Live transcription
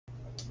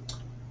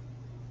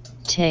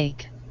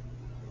take,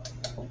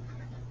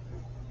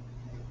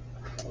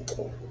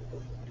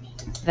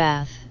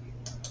 bath,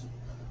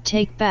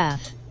 take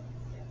bath.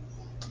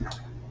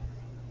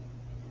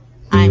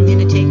 I'm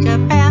gonna take a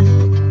bath,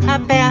 a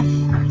bath,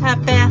 a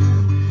bath.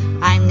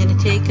 I'm gonna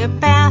take a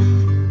bath,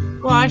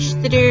 wash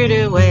the dirt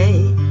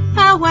away,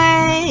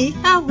 away,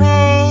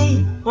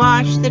 away.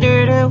 Wash the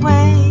dirt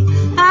away,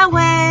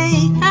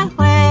 away,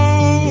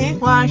 away.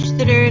 Wash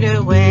the dirt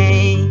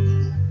away.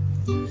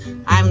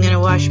 I'm gonna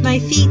wash my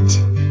feet,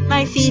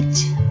 my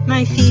feet,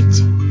 my feet.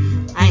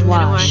 I'm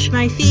gonna wash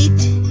my feet,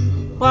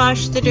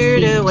 wash the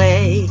dirt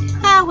away,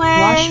 away,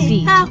 Wash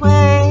feet.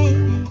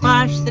 away.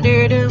 Wash the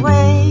dirt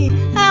away,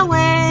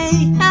 away,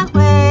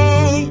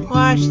 away.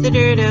 Wash the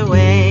dirt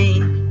away.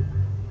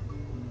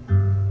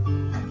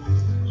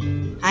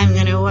 I'm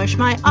gonna wash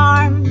my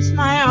arms,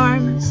 my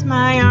arms,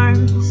 my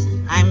arms.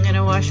 I'm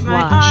gonna wash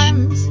my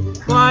arms,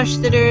 wash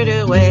the dirt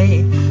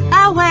away,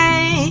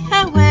 away,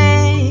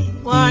 away.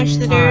 Wash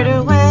the dirt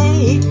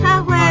away,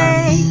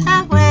 away,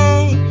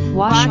 away.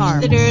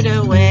 Wash the dirt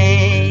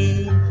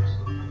away.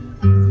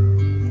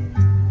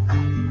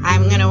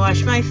 I'm gonna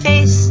wash my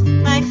face,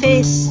 my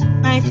face,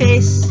 my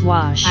face.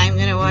 Wash. I'm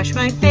gonna wash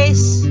my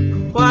face,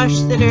 wash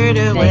the dirt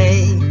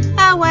away,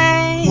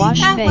 away,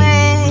 Wash away.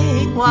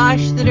 face.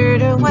 Wash the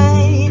dirt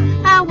away,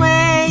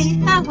 away,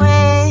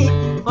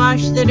 away.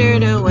 Wash the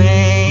dirt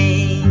away.